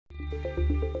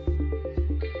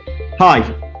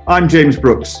Hi, I'm James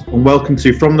Brooks, and welcome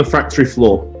to From the Factory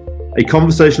Floor, a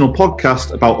conversational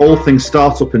podcast about all things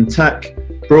startup and tech,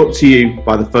 brought to you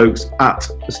by the folks at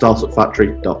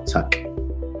thestartupfactory.tech.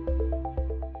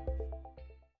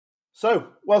 So,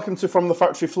 welcome to From the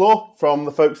Factory Floor from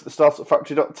the folks at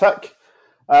thestartupfactory.tech.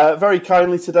 Very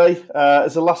kindly today,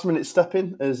 as a last-minute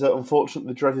step-in, as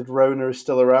unfortunately the dreaded Rona is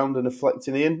still around and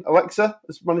afflicting Ian. Alexa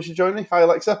has managed to join me. Hi,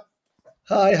 Alexa.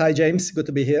 Hi, James. Good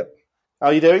to be here. How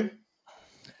are you doing?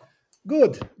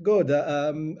 Good.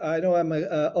 I know I'm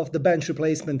off the bench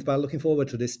replacement, but looking forward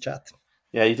to this chat.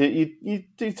 Yeah, you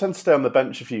do tend to stay on the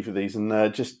bench a few for these,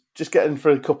 and just get in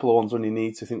for a couple of ones when you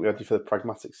need to. I think we had you for the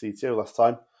Pragmatic CTO last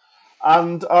time.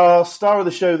 And our star of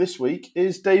the show this week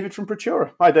is David from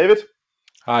Procura. Hi, David.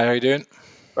 Hi, how are you doing?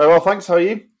 Very well, thanks. How are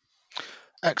you?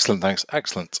 Excellent, thanks.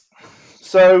 Excellent.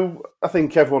 So I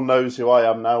think everyone knows who I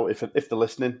am now, if they're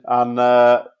listening, and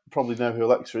probably know who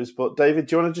Alexa is. But David,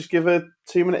 do you want to just give a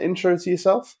 2-minute intro to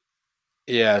yourself?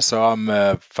 Yeah, so I'm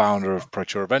a founder of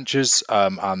Procura Ventures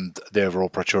and the overall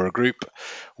Procura Group.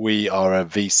 We are a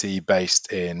VC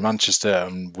based in Manchester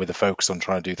and with a focus on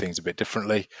trying to do things a bit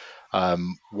differently.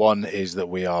 One is that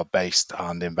we are based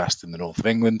and invest in the north of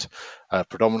England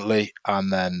predominantly. And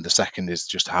then the second is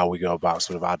just how we go about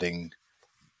sort of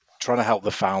trying to help the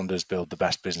founders build the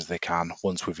best business they can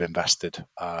once we've invested.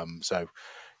 So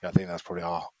yeah, I think that's probably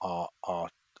our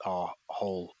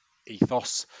whole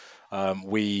ethos.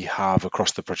 We have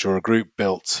across the Procura Group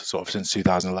built sort of since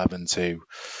 2011 to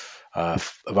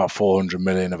about 400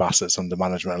 million of assets under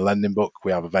management and lending book.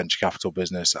 We have a venture capital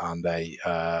business and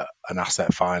an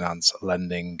asset finance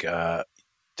lending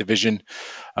division.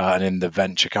 And in the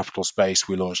venture capital space,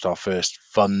 we launched our first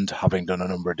fund, having done a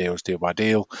number of deals deal by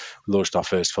deal. We launched our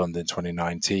first fund in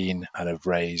 2019 and have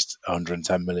raised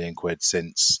 110 million quid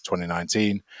since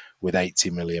 2019, with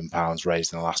 80 million pounds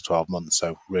raised in the last 12 months.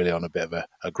 So really on a bit of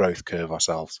a growth curve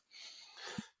ourselves.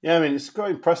 Yeah, I mean, it's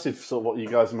quite impressive sort of what you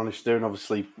guys have managed to do. And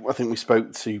obviously, I think we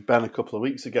spoke to Ben a couple of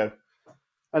weeks ago.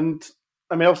 And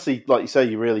I mean, obviously, like you say,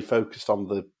 you really focused on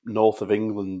the north of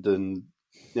England and,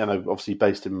 you know, obviously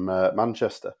based in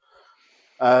Manchester.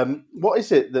 What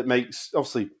is it that makes,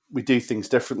 obviously, we do things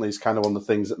differently is kind of one of the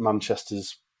things that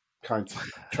Manchester's kind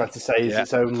of tried to say is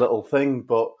its own little thing.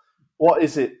 But what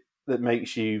is it that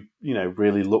makes you, you know,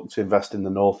 really look to invest in the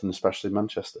north and especially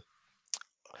Manchester?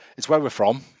 It's where we're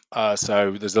from.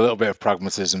 So there's a little bit of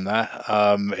pragmatism there.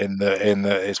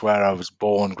 It's where I was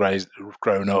born,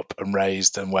 grown up, and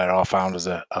raised, and where our founders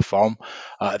are from.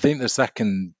 I think the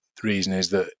second reason is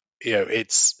that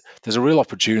there's a real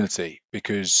opportunity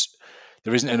because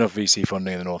there isn't enough VC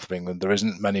funding in the north of England. There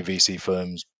isn't many VC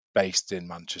firms based in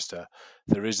Manchester.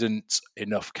 There isn't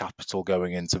enough capital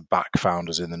going into back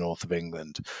founders in the north of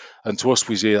England. And to us,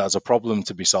 we see that as a problem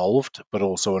to be solved, but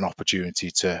also an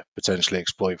opportunity to potentially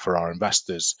exploit for our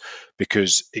investors,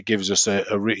 because it gives us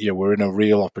we're in a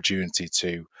real opportunity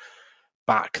to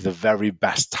back the very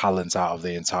best talent out of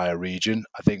the entire region.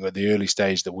 I think at the early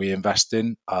stage that we invest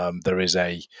in, there is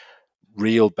a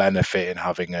real benefit in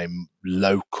having a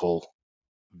local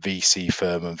VC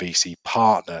firm and VC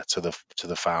partner to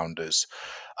the founders,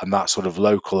 and that sort of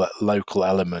local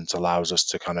element allows us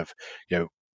to kind of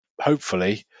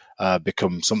hopefully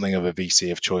become something of a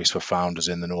VC of choice for founders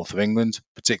in the north of England,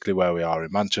 particularly where we are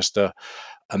in Manchester.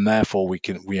 And therefore we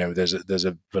can there's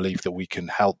a belief that we can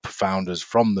help founders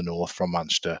from the north, from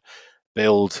Manchester,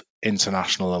 build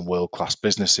international and world-class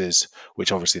businesses,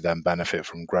 which obviously then benefit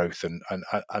from growth. And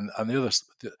the other,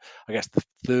 I guess the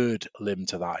third limb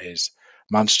to that is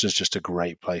Manchester's just a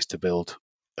great place to build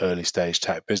early stage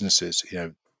tech businesses.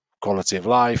 Quality of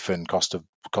life and cost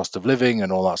of living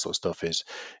and all that sort of stuff is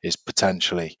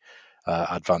potentially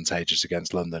advantageous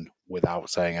against London, without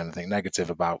saying anything negative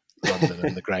about London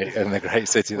and the great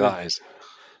city that is.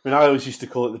 I mean, I always used to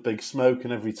call it the big smoke,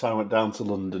 and every time I went down to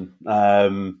London,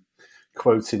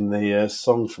 quoting the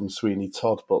song from Sweeney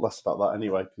Todd, but less about that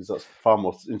anyway, because that's far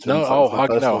more interesting. Hang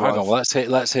on.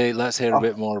 Let's hear a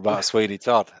bit more about Sweeney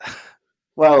Todd.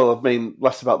 Well, I mean,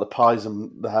 less about the pies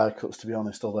and the haircuts, to be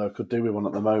honest, although I could do with one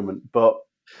at the moment. But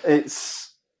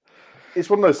it's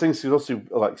one of those things, because also,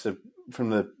 Alexa, from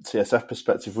the TSF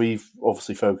perspective, we've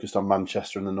obviously focused on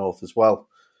Manchester and the north as well.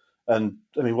 And,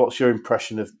 I mean, what's your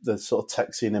impression of the sort of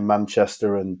tech scene in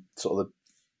Manchester and sort of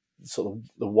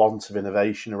the want of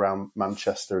innovation around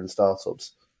Manchester and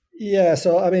startups? Yeah,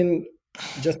 so, I mean,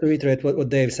 just to reiterate what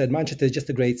Dave said, Manchester is just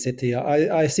a great city.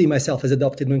 I see myself as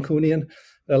adopted Mancunian.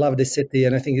 I love this city,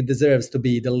 and I think it deserves to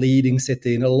be the leading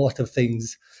city in a lot of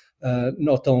things,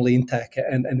 not only in tech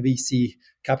and VC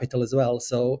capital as well.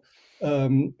 So,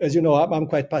 as you know, I'm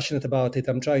quite passionate about it.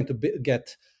 I'm trying to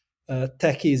get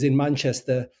techies in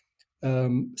Manchester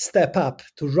step up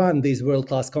to run these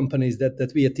world-class companies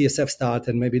that we at TSF start,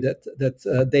 and maybe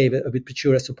that Dave with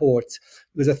Pictura supports,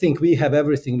 because I think we have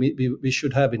everything we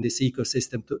should have in this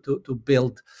ecosystem to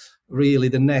build really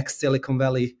the next Silicon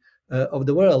Valley of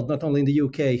the world, not only in the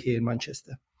UK, here in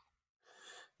Manchester.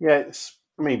 Yeah,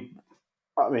 I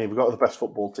mean, we've got the best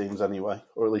football teams anyway,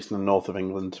 or at least in the north of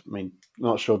England. I mean, I'm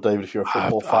not sure, David, if you're a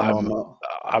football fan or not.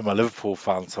 I'm a Liverpool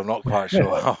fan, so I'm not quite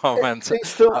sure how I meant to. It's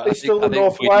still the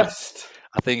northwest.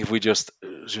 I think if we just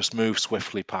move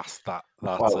swiftly past that.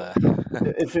 Well,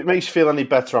 if it makes you feel any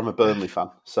better, I'm a Burnley fan.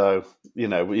 So you're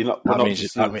not.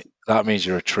 That means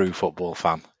you're a true football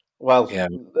fan. Well, yeah.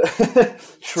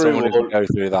 True. Someone who can go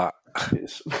through that.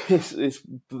 It's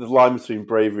the line between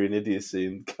bravery and idiocy,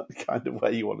 and kind of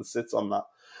where you want to sit on that.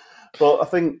 But I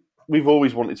think we've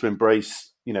always wanted to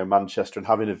embrace, Manchester, and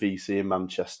having a VC in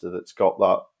Manchester that's got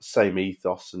that same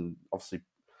ethos, and obviously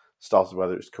started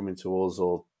whether it's coming to us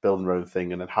or building their own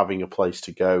thing, and then having a place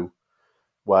to go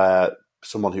where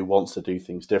someone who wants to do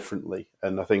things differently.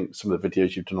 And I think some of the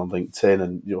videos you've done on LinkedIn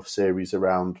and your series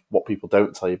around what people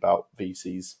don't tell you about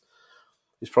VCs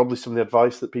is probably some of the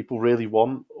advice that people really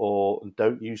want or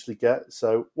don't usually get.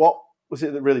 So what was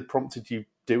it that really prompted you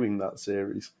doing that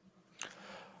series?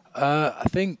 I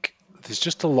think there's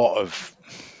just a lot of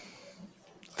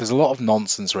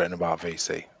nonsense written about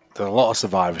VC. There's a lot of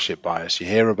survivorship bias. You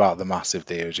hear about the massive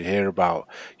deals. You hear about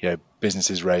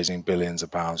businesses raising billions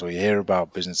of pounds, or you hear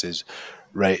about businesses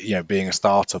being a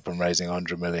startup and raising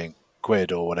 100 million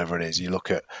quid or whatever it is. You look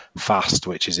at Fast,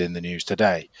 which is in the news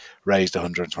today, raised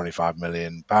 125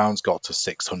 million pounds, got to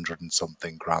 600 and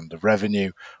something grand of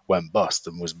revenue, went bust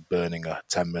and was burning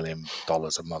 $10 million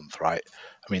a month, right?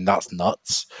 I mean, that's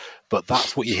nuts, but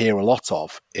that's what you hear a lot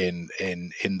of in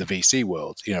the VC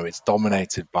world. It's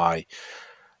dominated by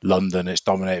London, it's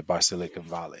dominated by Silicon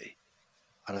Valley.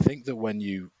 And I think that when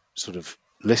you sort of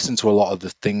listen to a lot of the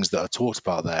things that are talked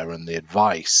about there and the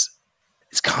advice,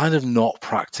 it's kind of not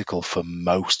practical for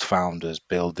most founders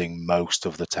building most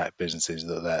of the tech businesses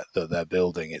that they're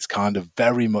building. It's kind of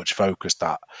very much focused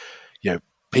at,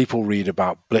 people read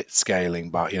about blitzscaling,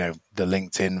 about, the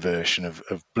LinkedIn version of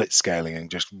blitzscaling,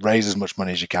 and just raise as much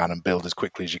money as you can and build as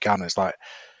quickly as you can. It's like,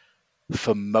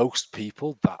 for most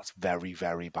people, that's very,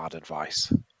 very bad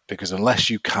advice. Because unless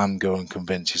you can go and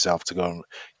convince yourself to go and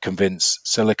convince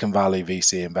Silicon Valley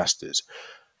VC investors,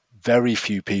 very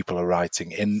few people are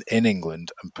writing in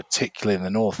England, and particularly in the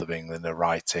north of England, are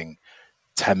writing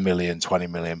 10 million, 20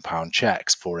 million pound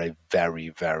checks for a very,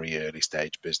 very early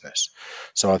stage business.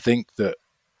 So I think that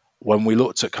when we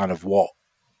looked at kind of what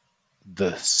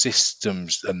the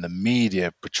systems and the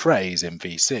media portrays in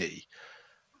VC,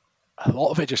 a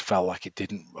lot of it just felt like it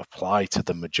didn't apply to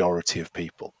the majority of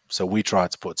people. So we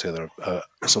tried to put together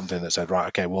something that said, right,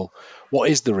 okay, well, what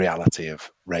is the reality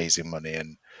of raising money,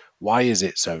 and why is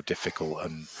it so difficult,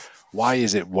 and why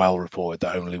is it well reported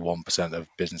that only 1% of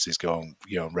businesses go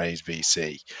and raise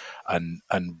VC, and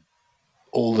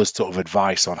all the sort of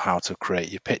advice on how to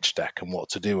create your pitch deck and what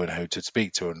to do and who to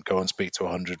speak to and go and speak to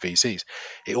 100 VCs.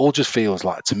 It all just feels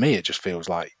like, to me, it just feels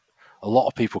like a lot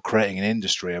of people creating an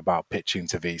industry about pitching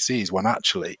to VCs, when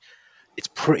actually it's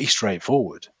pretty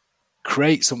straightforward.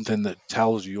 Create something that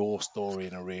tells your story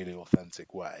in a really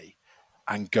authentic way,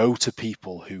 and go to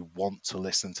people who want to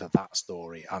listen to that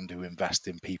story and who invest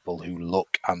in people who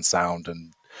look and sound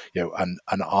and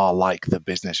and are like the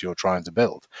business you're trying to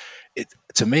build.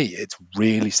 To me, it's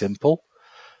really simple,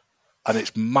 and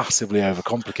it's massively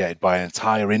overcomplicated by an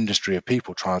entire industry of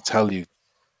people trying to tell you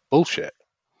bullshit.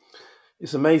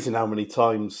 It's amazing how many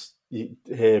times you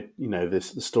hear, the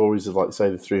stories of, like, say,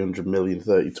 the 300 million,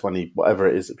 30, 20, whatever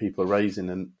it is that people are raising.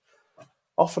 And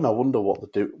often I wonder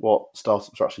what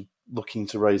startups are actually looking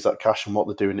to raise that cash and what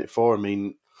they're doing it for. I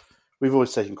mean, we've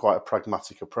always taken quite a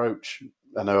pragmatic approach.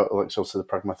 I know, Alex, also the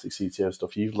pragmatic CTO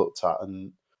stuff you've looked at.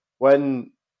 And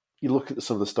when you look at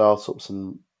some of the startups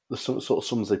and the sort of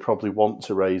sums they probably want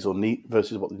to raise or need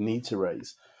versus what they need to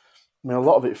raise, I mean, a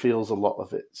lot of it feels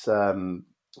it's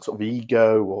sort of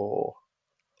ego or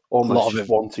almost just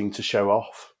wanting to show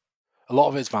off. A lot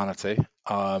of it's vanity,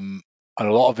 and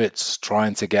a lot of it's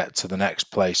trying to get to the next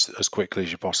place as quickly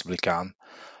as you possibly can.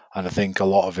 And I think a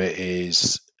lot of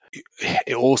it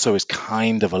also is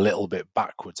kind of a little bit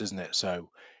backwards, isn't it? So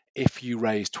if you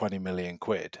raise 20 million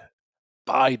quid,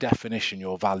 by definition,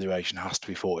 your valuation has to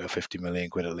be 40 or 50 million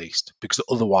quid at least, because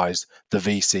otherwise the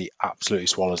VC absolutely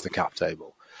swallows the cap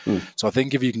table. So I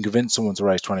think if you can convince someone to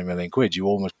raise 20 million quid, you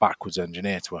almost backwards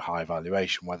engineer to a high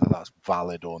valuation, whether that's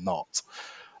valid or not.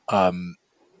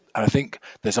 And I think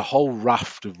there's a whole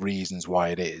raft of reasons why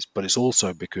it is, but it's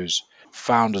also because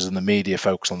founders and the media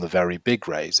focus on the very big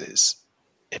raises.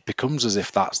 It becomes as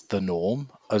if that's the norm,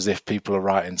 as if people are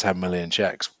writing 10 million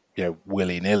checks,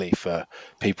 willy-nilly for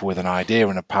people with an idea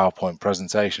and a PowerPoint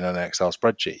presentation and an Excel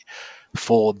spreadsheet.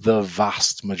 For the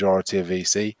vast majority of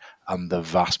VC and the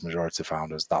vast majority of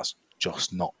founders, that's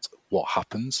just not what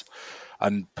happens.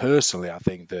 And personally, I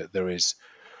think that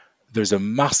there's a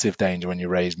massive danger when you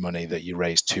raise money that you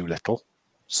raise too little.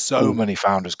 So many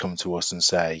founders come to us and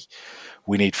say,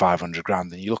 we need 500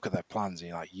 grand. And you look at their plans and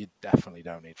you're like, you definitely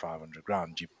don't need 500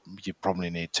 grand. You probably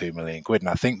need 2 million quid. And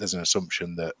I think there's an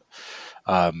assumption that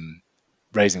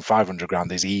raising 500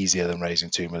 grand is easier than raising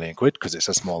 2 million quid because it's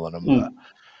a smaller number.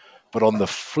 But on the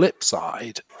flip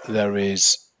side,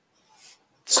 there's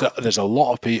a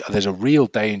lot of people, there's a real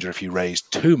danger if you raise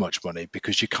too much money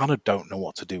because you kind of don't know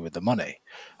what to do with the money.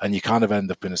 And you kind of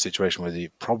end up in a situation where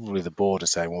probably the board are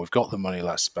saying, well, we've got the money,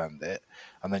 let's spend it.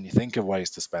 And then you think of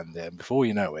ways to spend it. And before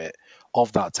you know it,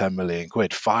 of that 10 million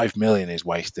quid, 5 million is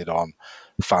wasted on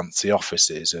fancy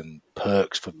offices and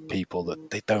perks for people that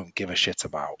they don't give a shit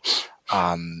about.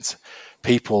 And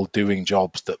people doing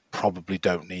jobs that probably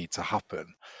don't need to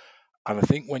happen. And I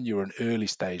think when you're an early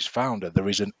stage founder, there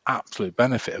is an absolute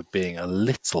benefit of being a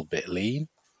little bit lean.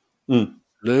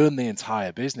 Learn the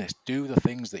entire business. Do the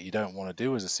things that you don't want to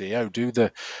do as a CEO. Do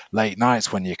the late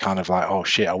nights when you're kind of like, oh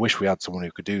shit, I wish we had someone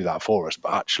who could do that for us.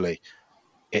 But actually,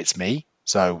 it's me,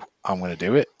 so I'm going to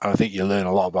do it. And I think you learn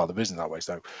a lot about the business that way.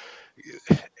 So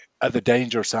at the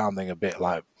danger of sounding a bit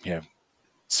like,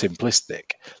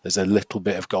 simplistic, there's a little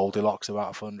bit of Goldilocks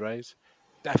about a fundraise.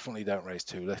 Definitely don't raise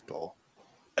too little.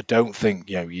 I don't think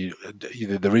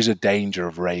there is a danger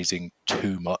of raising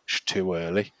too much too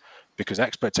early because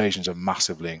expectations are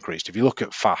massively increased. If you look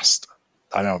at Fast,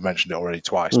 I know I've mentioned it already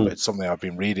twice, but it's something I've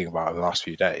been reading about in the last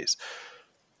few days.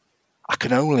 I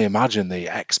can only imagine the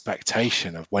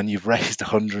expectation of when you've raised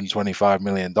 $125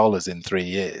 million in 3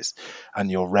 years and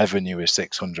your revenue is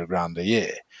 600 grand a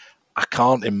year. I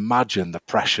can't imagine the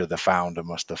pressure the founder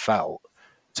must have felt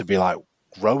to be like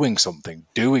growing something,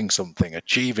 doing something,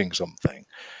 achieving something.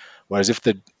 Whereas if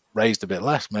they'd raised a bit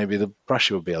less, maybe the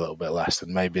pressure would be a little bit less,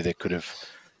 and maybe they could have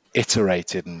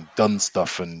iterated and done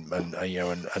stuff and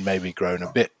maybe grown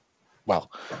a bit. Well,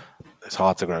 it's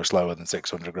hard to grow slower than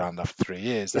 600 grand after 3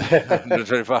 years.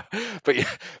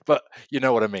 but you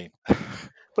know what I mean.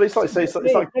 But it's like,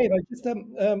 Dave,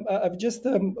 I've just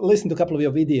listened to a couple of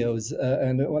your videos,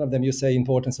 and one of them you say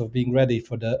importance of being ready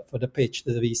for the pitch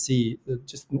to the VC,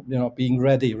 just being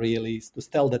ready really to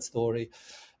tell that story.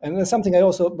 And that's something I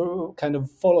also kind of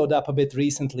followed up a bit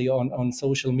recently on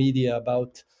social media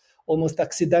about almost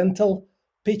accidental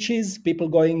pitches, people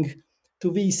going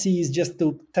to VCs just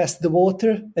to test the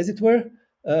water, as it were.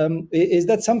 Is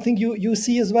that something you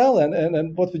see as well?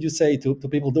 And what would you say to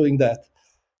people doing that?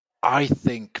 I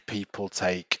think people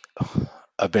take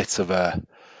a bit of a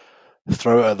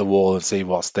throw it at the wall and see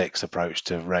what sticks approach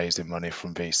to raising money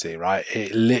from VC, right?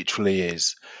 It literally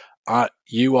is.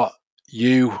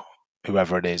 You,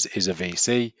 whoever it is a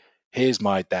VC. Here's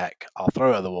my deck. I'll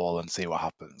throw it at the wall and see what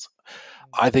happens.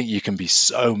 I think you can be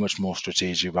so much more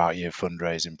strategic about your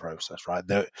fundraising process, right?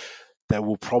 There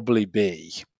will probably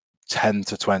be 10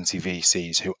 to 20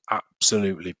 VCs who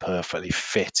absolutely perfectly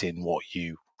fit in what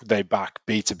they back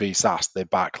B2B SaaS, they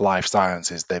back life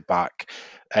sciences, they back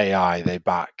AI, they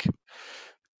back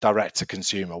direct to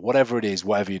consumer, whatever it is,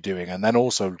 whatever you're doing, and then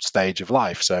also stage of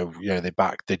life. So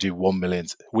they do 1 million.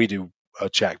 We do a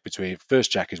check between first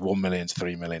check is 1 million to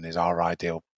 3 million is our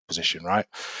ideal position, right?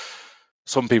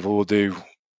 Some people will do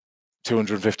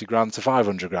 250 grand to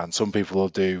 500 grand. Some people will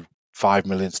do 5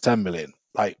 million to 10 million.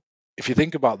 Like if you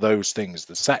think about those things,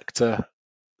 the sector,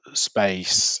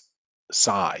 space,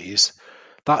 size,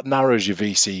 that narrows your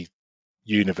VC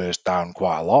universe down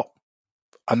quite a lot.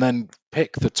 And then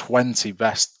pick the 20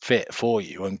 best fit for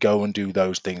you and go and do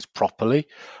those things properly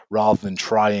rather than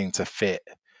trying to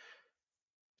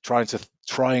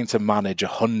manage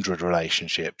 100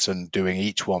 relationships and doing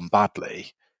each one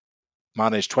badly.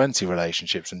 Manage 20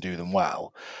 relationships and do them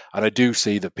well. And I do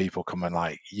see that people come in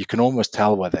like, you can almost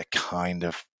tell where they're kind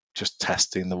of just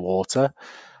testing the water.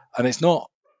 And it's not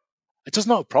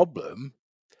a problem.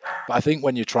 But I think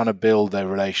when you're trying to build a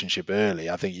relationship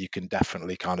early, I think you can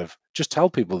definitely kind of just tell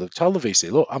the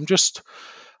VC, look,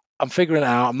 I'm figuring it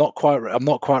out. I'm not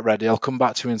quite ready. I'll come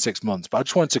back to you in 6 months. But I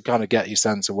just wanted to kind of get your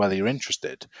sense of whether you're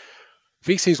interested.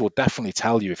 VCs will definitely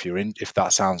tell you if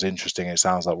that sounds interesting. It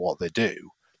sounds like what they do.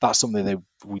 That's something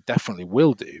we definitely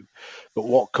will do. But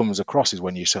what comes across is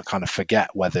when you kind of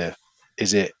forget whether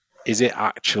is it is it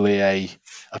actually a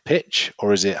pitch,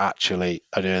 or is it actually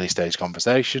an early stage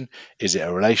conversation? Is it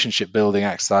a relationship building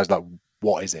exercise? Like,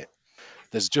 what is it?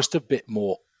 There's just a bit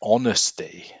more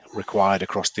honesty required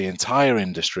across the entire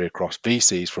industry, across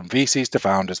VCs, from VCs to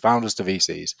founders, founders to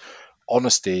VCs.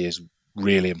 Honesty is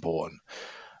really important.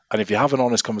 And if you have an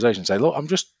honest conversation, say, look, I'm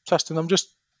just testing,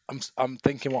 I'm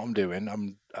thinking what I'm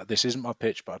doing. This isn't my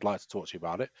pitch, but I'd like to talk to you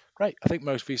about it. Great. I think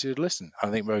most VCs would listen. I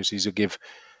think most VCs would give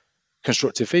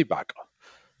constructive feedback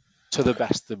to the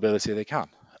best ability they can.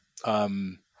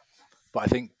 But I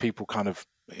think people kind of,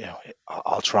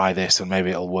 I'll try this and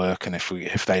maybe it'll work, and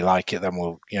if they like it, then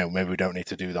we'll, maybe we don't need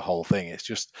to do the whole thing. It's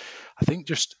just, I think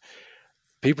just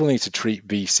people need to treat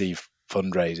VC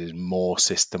fundraisers more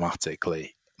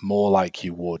systematically, more like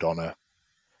you would on a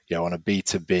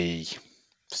B2B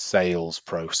sales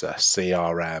process,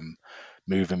 CRM,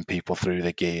 moving people through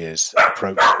the gears,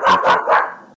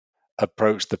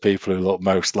 approach the people who look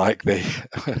most like the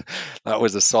that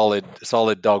was a solid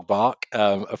dog bark.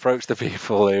 Approach the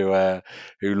people who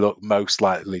look most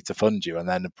likely to fund you, and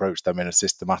then approach them in a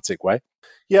systematic way.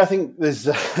 Yeah, I think there's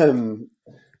a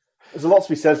lot to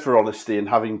be said for honesty and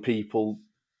having people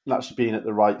actually being at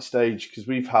the right stage, because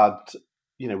we've had,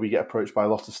 we get approached by a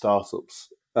lot of startups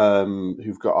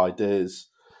who've got ideas,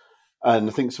 and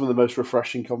I think some of the most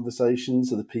refreshing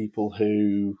conversations are the people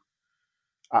who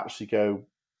actually go,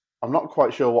 I'm not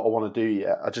quite sure what I want to do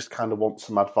yet. I just kind of want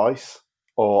some advice,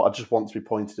 or I just want to be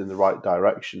pointed in the right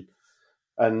direction.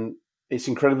 And it's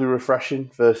incredibly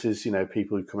refreshing versus,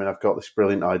 people who come in, I've got this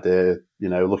brilliant idea,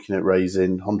 looking at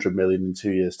raising 100 million in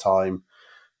 2 years' time.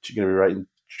 You're going to be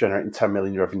generating 10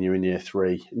 million revenue in year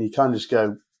 3. And you kind of just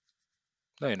go,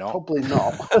 no, you're not. Probably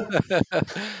not.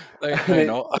 No, you're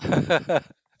not.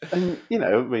 And,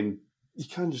 you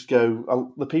kind of just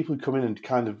go, the people who come in and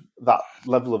kind of that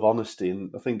level of honesty, and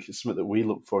I think it's something that we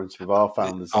look for in some of our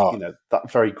founders,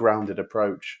 that very grounded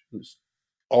approach.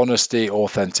 Honesty,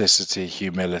 authenticity,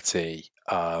 humility,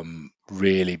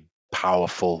 really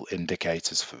powerful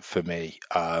indicators for me.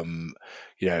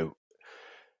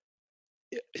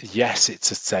 Yes,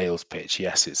 it's a sales pitch.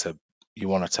 Yes, you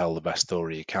want to tell the best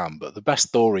story you can, but the best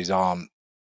stories aren't,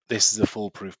 this is a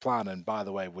foolproof plan, and by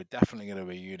the way, we're definitely going to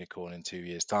be a unicorn in 2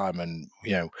 years' time, and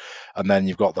and then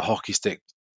you've got the hockey stick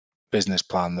business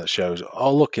plan that shows,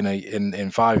 oh look,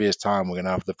 in 5 years' time we're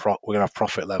going to have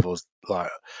profit levels like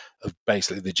of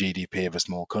basically the GDP of a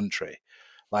small country.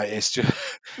 Like it's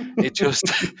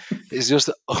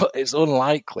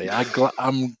unlikely.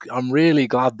 I'm really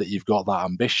glad that you've got that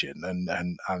ambition, and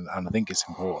I think it's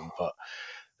important, but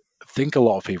I think a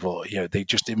lot of people, they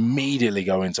just immediately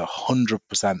go into 100%,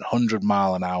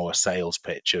 100-mile-an-hour sales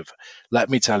pitch of, let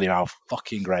me tell you how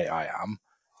fucking great I am,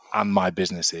 and my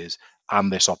business is,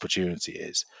 and this opportunity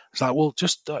is. It's like, well,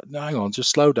 just hang on,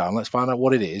 just slow down. Let's find out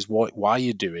what it is, why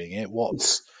you're doing it,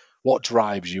 what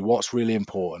drives you, what's really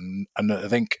important. And I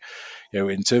think,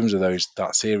 in terms of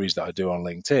that series that I do on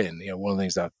LinkedIn, one of the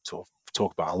things that I sort of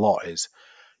talk about a lot is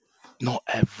not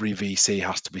every VC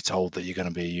has to be told that you're going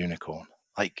to be a unicorn.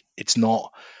 Like, it's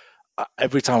not.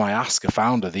 Every time I ask a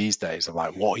founder these days, I'm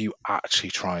like, what are you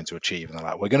actually trying to achieve? And they're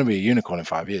like, we're going to be a unicorn in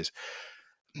 5 years.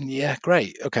 Yeah,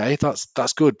 great. Okay,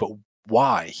 that's good. But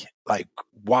why? Like,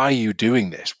 why are you doing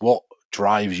this? What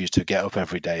drives you to get up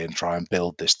every day and try and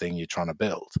build this thing you're trying to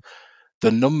build?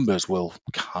 The numbers will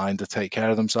kind of take care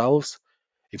of themselves.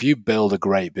 If you build a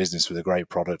great business with a great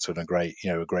product and a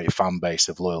great fan base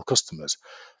of loyal customers,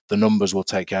 the numbers will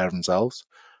take care of themselves.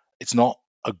 It's not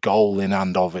a goal in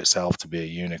and of itself to be a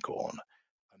unicorn.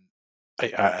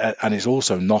 And it's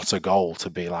also not a goal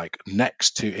to be like,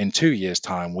 in 2 years'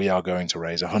 time, we are going to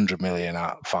raise 100 million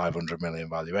at 500 million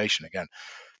valuation. Again,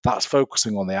 that's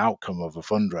focusing on the outcome of a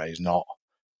fundraise, not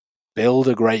build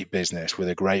a great business with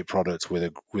a great product,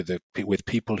 with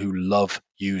people who love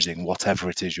using whatever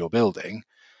it is you're building.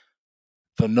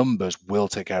 The numbers will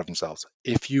take care of themselves.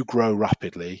 If you grow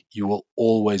rapidly, you will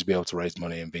always be able to raise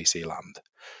money in VC land.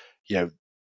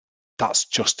 That's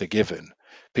just a given.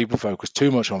 People focus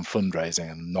too much on fundraising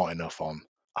and not enough on,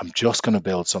 I'm just going to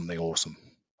build something awesome.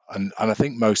 And I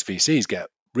think most VCs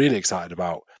get really excited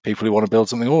about people who want to build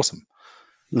something awesome.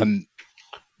 And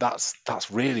that's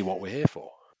really what we're here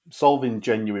for. Solving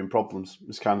genuine problems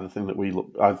is kind of the thing that we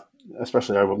look. I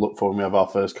would look for when we have our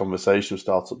first conversation with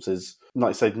startups. Is,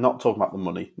 like you say, not talking about the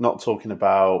money, not talking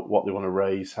about what they want to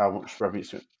raise, how much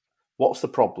revenue. What's the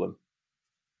problem?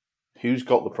 Who's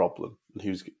got the problem,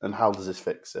 and how does this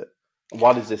fix it?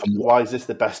 Why is this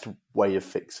the best way of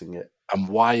fixing it? And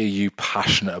why are you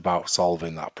passionate about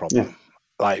solving that problem? Yeah.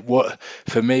 Like, what,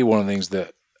 for me, one of the things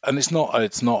that, and it's not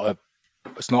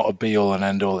a be all and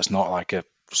end all. It's not like a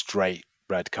straight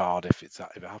red card if it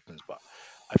happens. But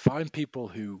I find people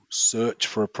who search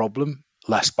for a problem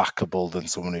less backable than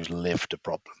someone who's lived a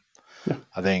problem. Yeah.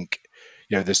 I think,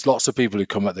 there's lots of people who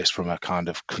come at this from a kind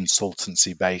of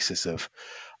consultancy basis of,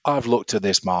 I've looked at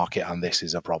this market and this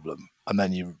is a problem. And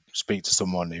then you speak to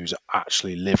someone who's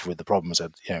actually lived with the problem. So,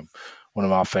 one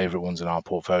of our favourite ones in our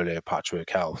portfolio, Patchwork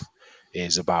Health,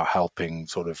 is about helping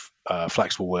sort of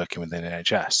flexible working within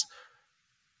NHS.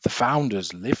 The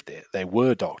founders lived it. They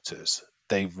were doctors.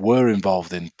 They were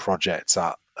involved in projects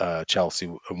at Chelsea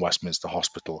and Westminster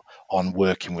Hospital on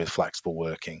working with flexible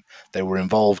working. They were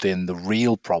involved in the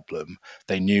real problem.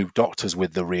 They knew doctors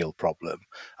with the real problem,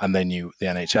 and they knew the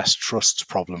NHS Trust's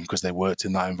problem because they worked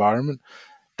in that environment.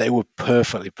 They were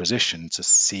perfectly positioned to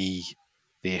see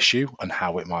the issue and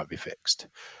how it might be fixed.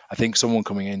 I think someone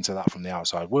coming into that from the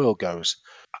outside world goes,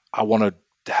 I want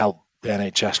to help the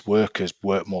NHS workers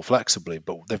work more flexibly,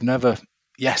 but they've never,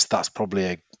 yes, that's probably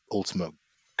an ultimate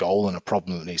goal and a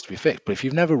problem that needs to be fixed. But if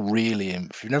you've never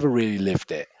really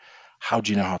lived it, how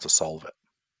do you know how to solve it?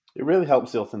 It really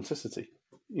helps the authenticity.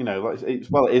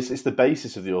 It's the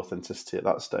basis of the authenticity at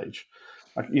that stage.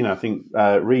 I think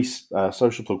Reese,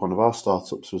 Social Plug, one of our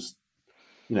startups, was,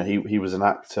 he was an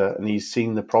actor, and he's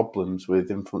seen the problems with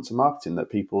influencer marketing, that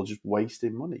people just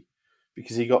wasting money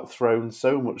because he got thrown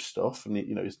so much stuff,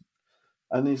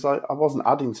 and he's like, I wasn't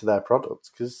adding to their product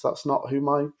because that's not who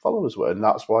my followers were, and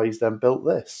that's why he's then built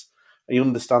this. And he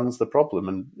understands the problem,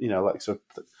 and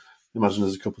imagine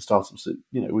there's a couple of startups that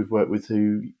we've worked with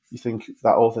who you think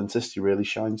that authenticity really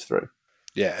shines through.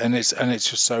 Yeah, and it's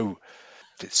just so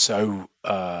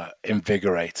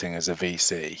invigorating as a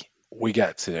VC. We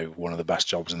get to do one of the best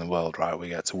jobs in the world, right? We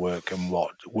get to work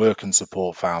and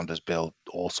support founders build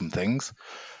awesome things.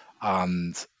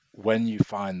 And when you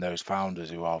find those founders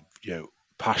who are,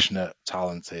 passionate,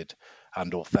 talented,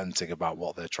 and authentic about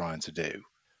what they're trying to do,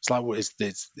 it's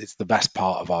the best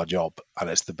part of our job, and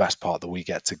it's the best part that we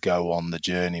get to go on the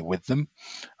journey with them,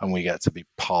 and we get to be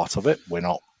part of it. We're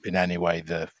not in any way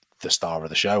the star of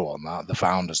the show on that. The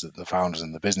founders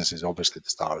and the business is obviously the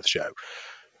star of the show,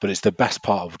 but it's the best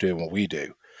part of doing what we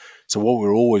do. So what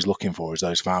we're always looking for is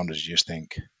those founders you just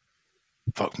think,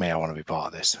 fuck me, I want to be part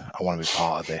of this. I want to be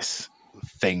part of this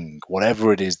thing,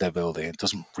 whatever it is they're building. It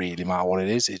doesn't really matter what it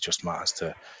is. It just matters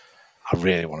to, I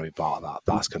really want to be part of that.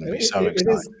 That's going to be so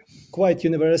exciting. It is quite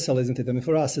universal, isn't it? I mean,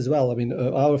 for us as well. I mean,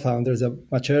 our founders are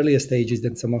much earlier stages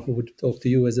than someone who would talk to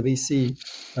you as a VC.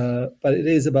 But it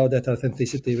is about that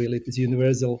authenticity, really. It is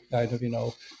universal, kind of,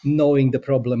 knowing the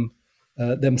problem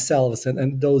themselves.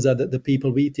 And those are the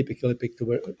people we typically pick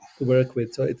to work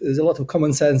with. So there's a lot of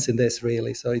common sense in this,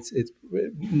 really. So it's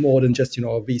more than just, a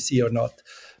VC or not.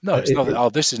 No, it's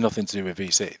not. This is nothing to do with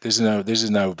VC. This is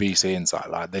no VC insight.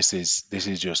 Like this is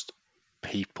just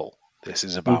people. This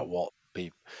is about what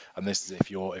people, and this is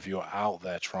if you're out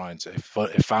there trying to,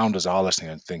 if founders are listening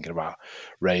and thinking about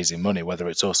raising money, whether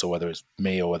it's us or whether it's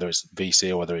me or whether it's VC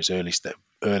or whether it's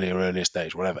earlier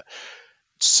stage, whatever,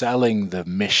 selling the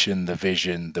mission, the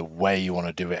vision, the way you want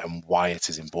to do it, and why it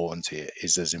is important to you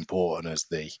is as important as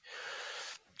the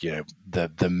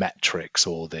metrics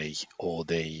or the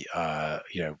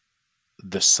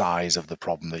size of the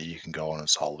problem that you can go on and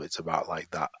solve. It's about like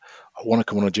that. I want to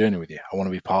come on a journey with you. I want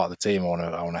to be part of the team. I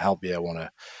want to help you. I want to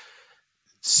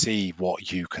see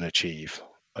what you can achieve,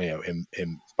 in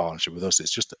partnership with us.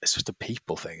 It's just a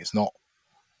people thing.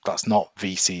 That's not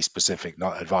VC specific,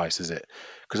 not advice, is it?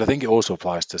 Because I think it also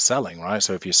applies to selling, right?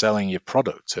 So if you're selling your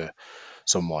product to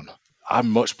someone, I'm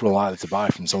much more likely to buy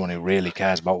from someone who really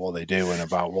cares about what they do and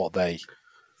about what they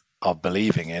are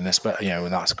believing in, especially,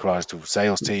 and that's applies to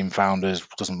sales team, founders,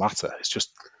 doesn't matter. It's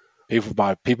just people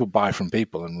buy from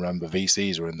people, and remember,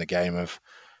 VCs are in the game of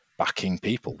backing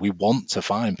people. We want to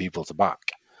find people to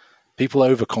back. People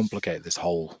overcomplicate this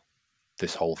whole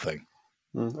thing.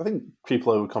 I think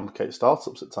people overcomplicate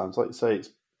startups at times. Like you say,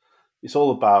 it's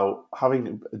all about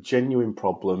having a genuine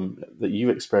problem that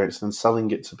you've experienced and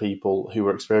selling it to people who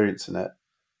are experiencing it,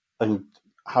 and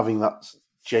having that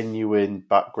genuine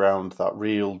background, that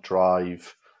real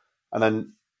drive. And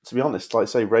then, to be honest, like I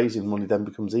say, raising money then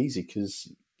becomes easy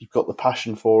because you've got the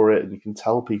passion for it and you can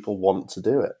tell people want to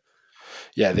do it.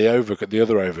 Yeah, the other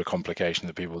overcomplication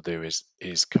that people do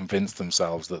is convince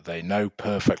themselves that they know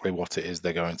perfectly what it is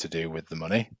they're going to do with the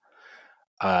money,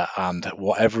 and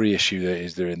whatever issue there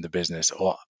is there in the business,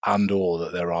 or that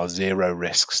there are zero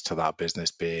risks to that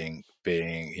business being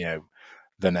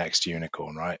the next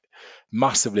unicorn, right?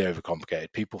 Massively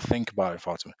overcomplicated. People think about it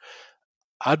far too much.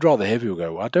 I'd rather hear people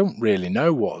go, I don't really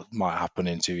know what might happen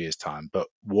in 2 years' time, but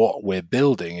what we're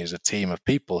building is a team of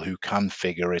people who can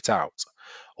figure it out,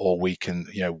 or we can,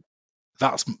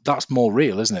 that's more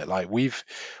real, isn't it? Like we've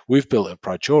built a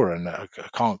Pridechura, and I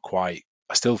can't quite.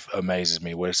 It still amazes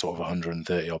me we're sort of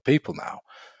 130 odd people now.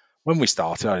 When we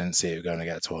started, I didn't see it going to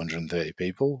get to 130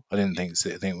 people. I didn't think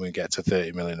we'd get to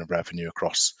 30 million of revenue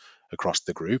across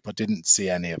the group. I didn't see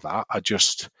any of that.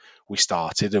 We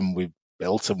started and we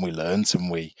built and we learned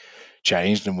and we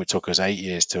changed, and it took us 8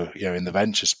 years to, in the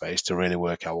venture space to really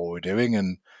work out what we're doing.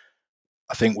 And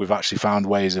I think we've actually found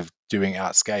ways of doing it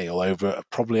at scale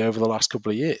probably over the last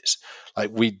couple of years. Like,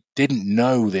 we didn't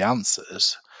know the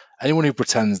answers. Anyone who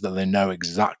pretends that they know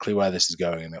exactly where this is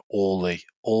going and all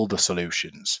the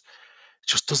solutions, it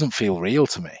just doesn't feel real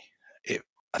to me.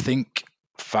 I think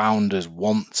founders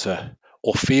want to,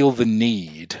 or feel the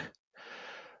need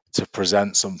to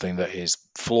present something that is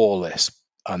flawless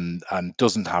and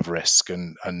doesn't have risk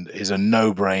and is a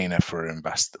no-brainer for an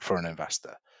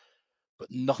investor.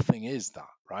 But nothing is that,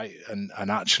 right?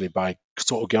 And actually, by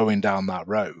sort of going down that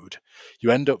road, you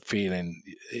end up feeling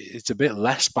it's a bit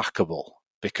less backable,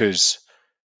 because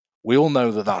we all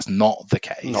know that that's not the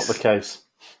case. Not the case.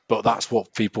 But that's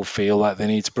what people feel like they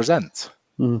need to present.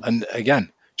 And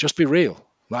again, just be real.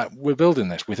 Like, we're building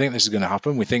this. We think this is going to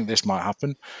happen. We think this might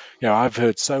happen. I've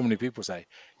heard so many people say,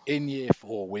 in year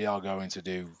 4, we are going to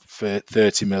do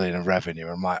 30 million of revenue.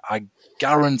 I'm like, I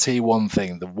guarantee one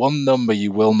thing: the one number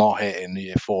you will not hit in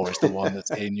year 4 is the one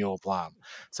that's in your plan.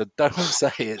 So don't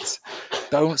say it's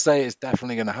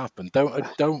definitely going to happen.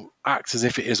 Don't act as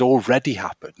if it has already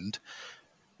happened.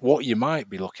 What you might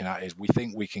be looking at is, we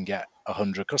think we can get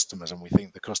 100 customers, and we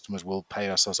think the customers will pay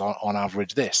us on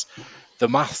average this. The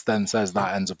maths then says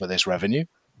that ends up at this revenue.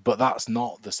 But that's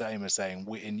not the same as saying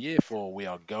in year 4 we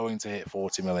are going to hit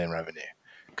 40 million revenue,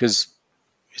 because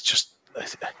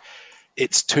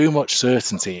it's too much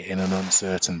certainty in an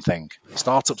uncertain thing.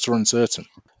 Startups are uncertain.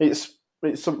 It's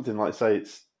something like, say,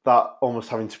 it's that almost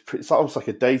having to. It's almost like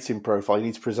a dating profile. You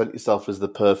need to present yourself as the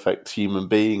perfect human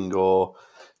being, or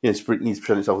you need to present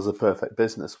yourself as the perfect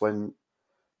business. When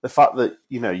the fact that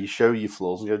you show your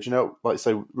flaws and go, like,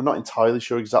 say, we're not entirely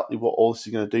sure exactly what all this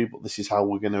is going to do, but this is how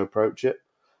we're going to approach it.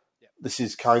 This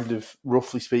is kind of,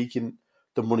 roughly speaking,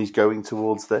 the money's going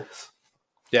towards this.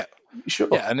 Yeah, sure.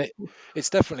 Yeah, and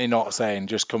it's definitely not saying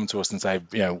just come to us and say,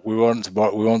 we want you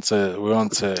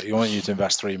to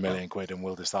invest £3 million and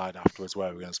we'll decide afterwards where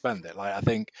we're going to spend it. Like, I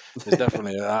think there's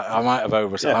definitely I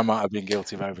might have been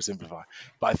guilty of oversimplifying,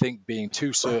 but I think being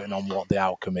too certain on what the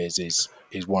outcome is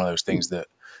one of those things that,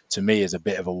 to me, is a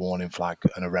bit of a warning flag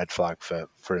and a red flag for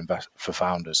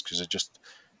founders, because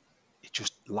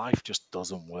life just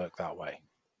doesn't work that way.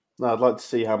 No, I'd like to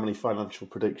see how many financial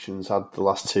predictions had the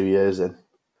last 2 years in.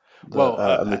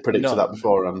 And they predicted that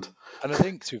beforehand. And I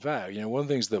think, to be fair, one of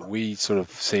the things that we sort of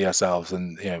see ourselves,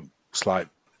 and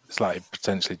slightly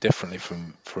potentially differently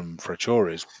from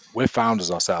Pridechura, is we're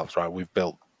founders ourselves, right? We've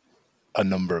built a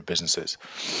number of businesses.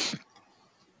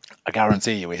 I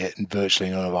guarantee you, we hit virtually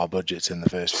none of our budgets in the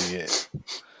first few years.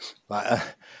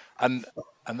 And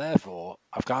therefore,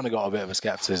 I've kind of got a bit of a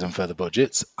skepticism for the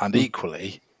budgets. And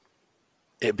equally,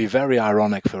 it'd be very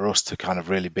ironic for us to kind of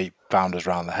really beat founders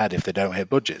around the head if they don't hit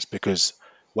budgets, because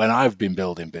when I've been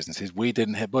building businesses, we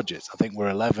didn't hit budgets. I think we're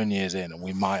 11 years in, and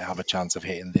we might have a chance of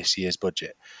hitting this year's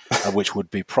budget, which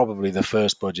would be probably the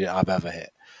first budget I've ever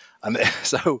hit. And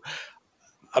so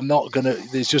I'm not going to,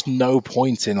 there's just no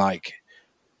point in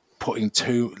putting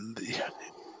too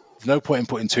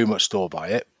much store by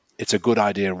it. It's a good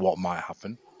idea of what might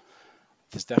happen.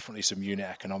 There's definitely some unit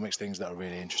economics things that are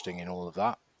really interesting in all of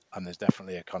that. And there's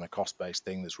definitely a kind of cost-based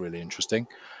thing that's really interesting.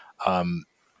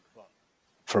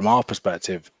 From our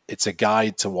perspective, it's a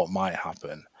guide to what might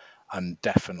happen. And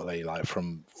definitely,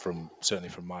 certainly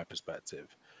from my perspective,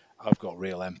 I've got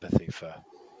real empathy for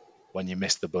when you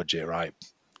miss the budget, right?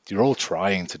 You're all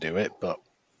trying to do it, but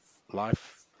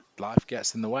life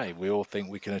gets in the way. We all think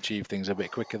we can achieve things a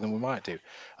bit quicker than we might do.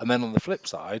 And then on the flip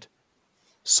side,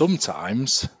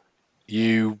 sometimes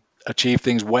you achieve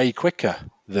things way quicker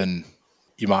than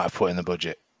you might have put in the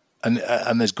budget. And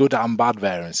there's good and bad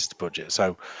variances to budget.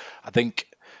 So I think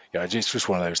it's just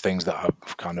one of those things that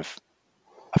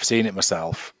I've seen it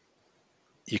myself.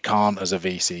 You can't, as a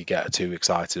VC, get too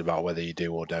excited about whether you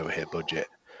do or don't hit budget,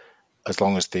 as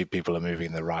long as the people are moving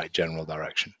in the right general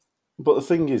direction. But the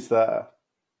thing is that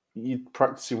you're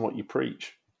practicing what you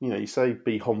preach. You say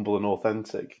be humble and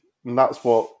authentic. And that's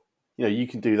what, you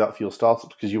can do that for your startup,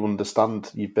 because you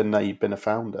understand, you've been there, you've been a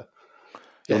founder.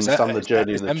 You understand the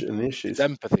journey and the issues. It's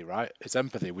empathy, right? It's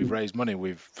empathy. We've raised money.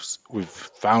 We've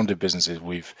founded businesses.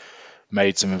 We've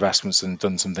made some investments and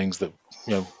done some things that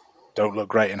don't look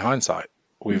great in hindsight.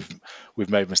 We've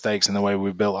made mistakes in the way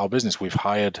we've built our business. We've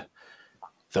hired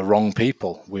the wrong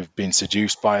people. We've been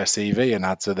seduced by a CV and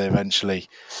had to eventually,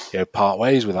 part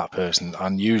ways with that person.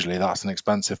 And usually that's an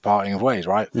expensive parting of ways,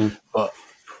 right? But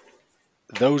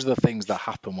those are the things that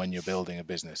happen when you're building a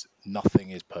business.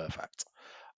 Nothing is perfect.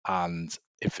 And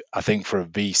I think for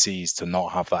VCs to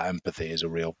not have that empathy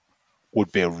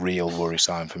would be a real worry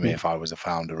sign for me if I was a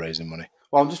founder raising money.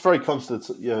 Well, I'm just very conscious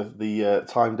of the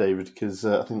time, David, because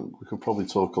I think we could probably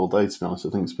talk all day, to be honest. I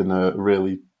think it's been a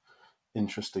really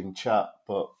interesting chat,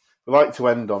 but we like to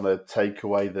end on a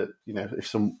takeaway that, if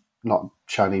some, not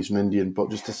Chinese and Indian, but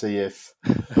just to see if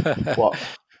what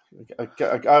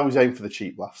I always aim for the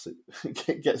cheap laughs.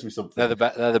 It gets me something.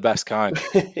 They're the best kind.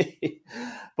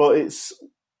 But it's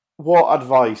what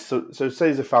advice. So say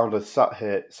as a founder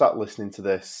sat listening to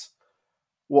this,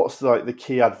 what's the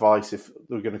key advice if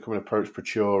they're going to come and approach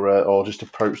Procura or just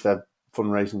approach their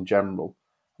fundraising in general?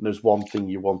 And there's one thing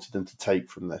you wanted them to take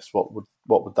from this. What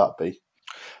would that be?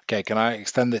 Okay, can I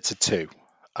extend it to two?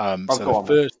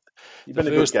 You've been a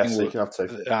good guest, so you can have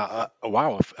two.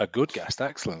 Wow, a good guest,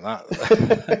 excellent. That.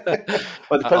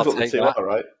 Well, it depends what the two are,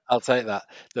 right? I'll take that.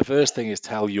 The first thing is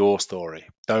tell your story.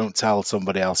 Don't tell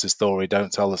somebody else's story.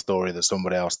 Don't tell the story that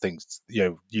somebody else thinks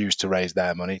used to raise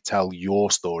their money. Tell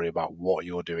your story about what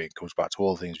you're doing. It comes back to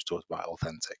all the things we talked about,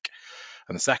 authentic.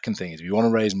 And the second thing is, if you want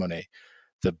to raise money,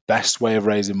 the best way of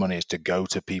raising money is to go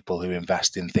to people who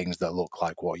invest in things that look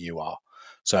like what you are.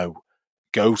 So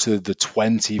go to the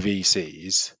 20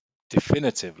 VCs,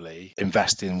 definitively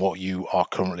invest in what you are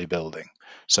currently building.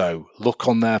 So look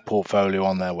on their portfolio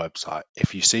on their website.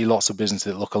 If you see lots of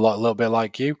businesses that look a little bit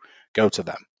like you, go to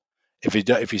them.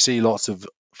 If you see lots of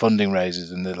funding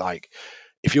raises and they're like,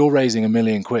 if you're raising £1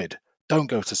 million, don't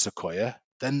go to Sequoia.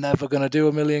 They're never going to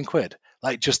do £1 million.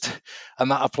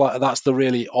 That's the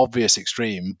really obvious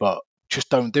extreme, but just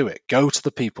don't do it. Go to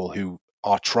the people who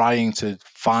are trying to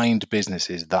find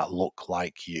businesses that look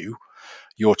like you.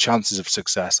 Your chances of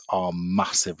success are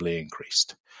massively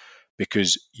increased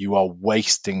because you are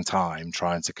wasting time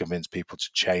trying to convince people to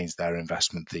change their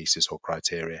investment thesis or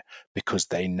criteria, because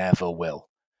they never will,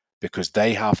 because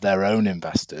they have their own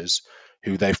investors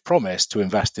who they've promised to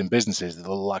invest in businesses that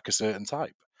look like a certain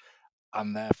type.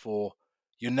 And therefore,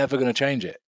 you're never going to change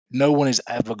it. No one is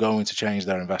ever going to change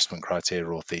their investment criteria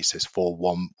or thesis for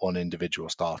one individual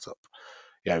startup.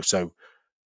 So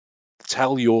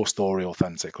tell your story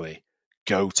authentically.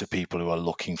 Go to people who are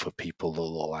looking for people that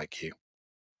look like you.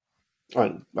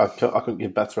 I couldn't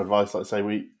give better advice. Like I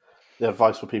say, the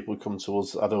advice for people who come to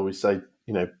us, I'd always say,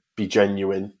 be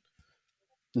genuine,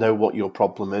 know what your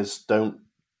problem is. Don't,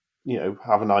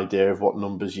 have an idea of what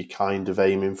numbers you're kind of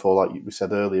aiming for, like we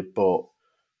said earlier, but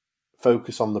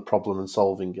focus on the problem and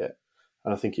solving it.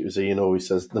 And I think it was Ian always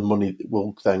says the money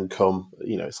will then come.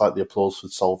 It's like the applause for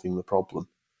solving the problem.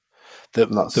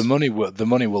 The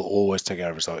money will always take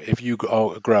care of itself. If you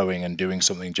are growing and doing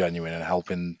something genuine and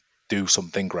helping do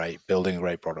something great, building a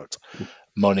great product,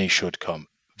 money should come.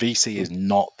 VC is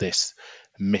not this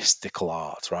mystical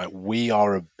art, right? We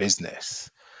are a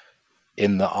business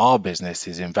in that our business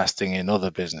is investing in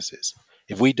other businesses.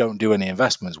 If we don't do any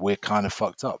investments, we're kind of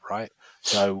fucked up, right?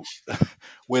 So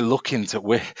we're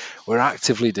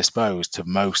actively disposed to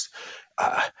most.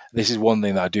 This is one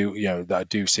thing that I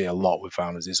do see a lot with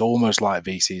founders. It's almost like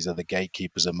VCs are the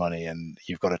gatekeepers of money, and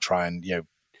you've got to try and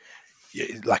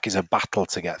like it's a battle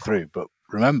to get through. But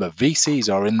remember,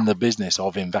 VCs are in the business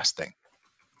of investing.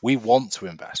 We want to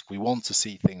invest. We want to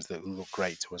see things that look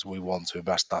great to us. We want to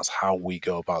invest. That's how we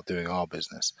go about doing our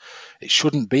business. It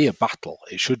shouldn't be a battle.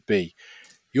 It should be,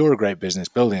 you're a great business,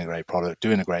 building a great product,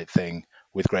 doing a great thing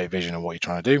with great vision of what you're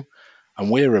trying to do. And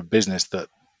we're a business that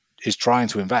is trying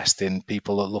to invest in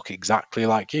people that look exactly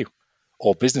like you,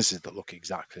 or businesses that look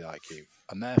exactly like you.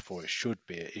 And therefore, it should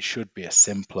be a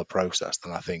simpler process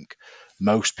than I think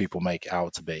most people make it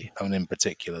out to be. And in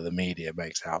particular, the media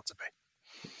makes it out to be.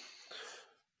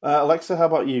 Alexa, how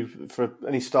about you? For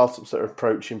any startups that are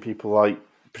approaching people like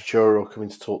Procura or coming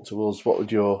to talk to us, what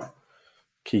would your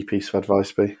key piece of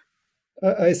advice be?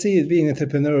 I see it being an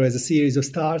entrepreneur as a series of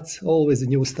starts, always a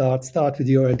new start. Start with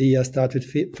your idea, start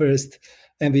with first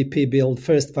MVP build,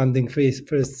 first funding,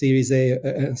 first Series A,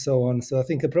 and so on. So I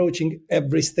think approaching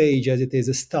every stage as it is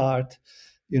a start,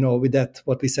 with that,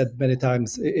 what we said many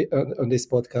times on this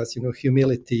podcast,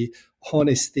 humility,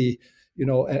 honesty,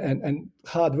 and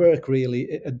hard work,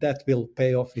 really, that will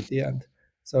pay off in the end.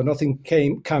 So nothing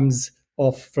comes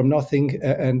off from nothing,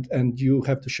 and you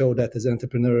have to show that as an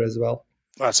entrepreneur as well.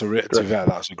 That's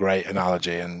a great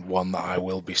analogy, and one that I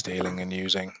will be stealing and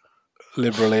using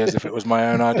liberally as if it was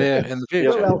my own idea in the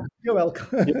future. You're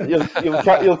welcome.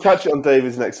 You'll catch it on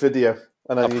David's next video.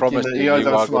 And I then promise you always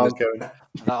have a smile going.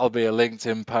 That'll be a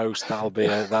LinkedIn post. That'll be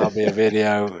a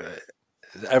video.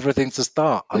 Everything to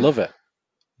start. I love it.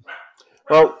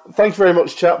 Well, thanks very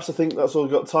much, chaps. I think that's all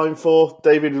we've got time for.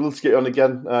 David, we'd love to get you on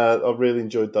again. I really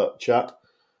enjoyed that chat.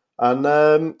 And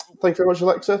thank you very much,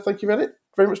 Alexa. Thank you very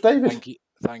much, David.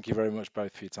 Thank you very much,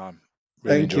 both, for your time.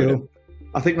 Really Thank you.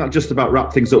 I think that just about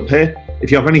wraps things up here.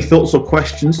 If you have any thoughts or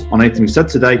questions on anything we said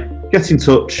today, get in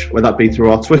touch, whether that be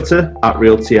through our Twitter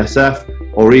 @RealTSF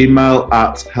or email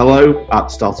at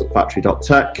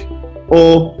hello@startupfactory.tech,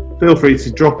 or feel free to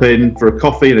drop in for a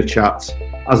coffee and a chat.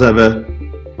 As ever,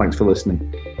 thanks for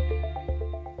listening.